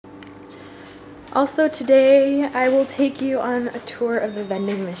Also today I will take you on a tour of the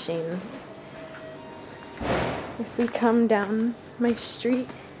vending machines. If we come down my street,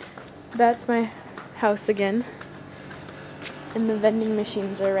 that's my house again. And the vending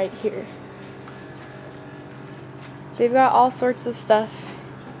machines are right here. They've got all sorts of stuff.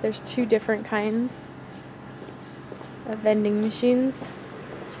 There's 2 different kinds of vending machines.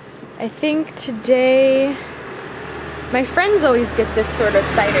 I think today, my friends always get this sort of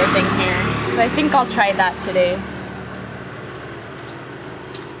cider thing here, so I think I'll try that today.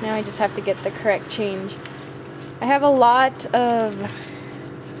 Now I just have to get the correct change. I have a lot of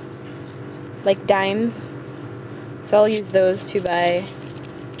like dimes, so I'll use those to buy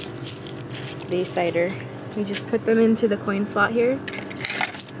the cider. We just put them into the coin slot here.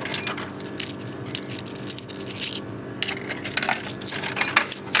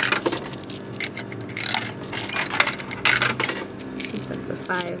 That's a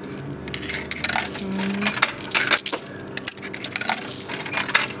 5.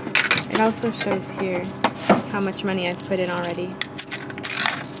 And it also shows here how much money I've put in already.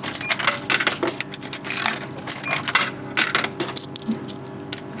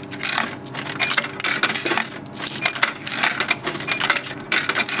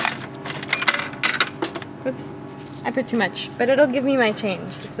 Oops, I put too much, but it'll give me my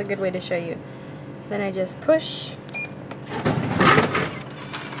change. This is a good way to show you. Then I just push,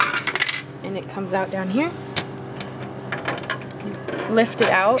 and it comes out down here. Lift it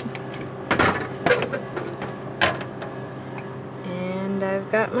out, and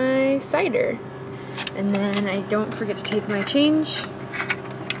I've got my cider. And then I don't forget to take my change.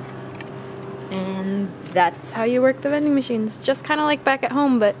 And that's how you work the vending machines. Just kind of like back at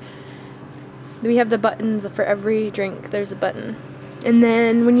home, but we have the buttons for every drink. There's a button. And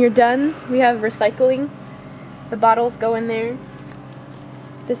then when you're done, we have recycling. The bottles go in there.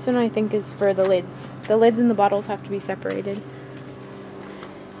 This one I think is for the lids. The lids and the bottles have to be separated.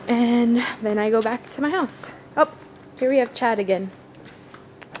 And then I go back to my house. Oh, here we have Chad again.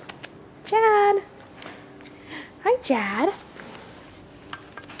 Chad! Hi, Chad.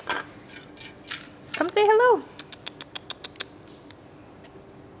 Come say hello.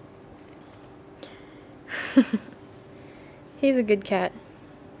 He's a good cat.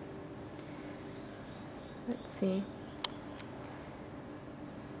 Let's see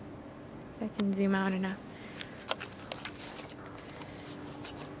if I can zoom out enough.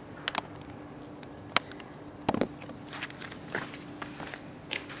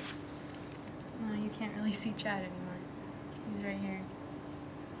 No, you can't really see Chad anymore. He's right here.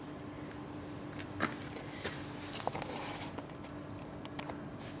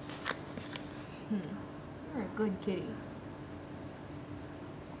 You're a good kitty.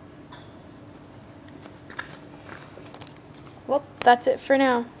 Well, that's it for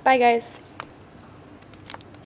now. Bye, guys.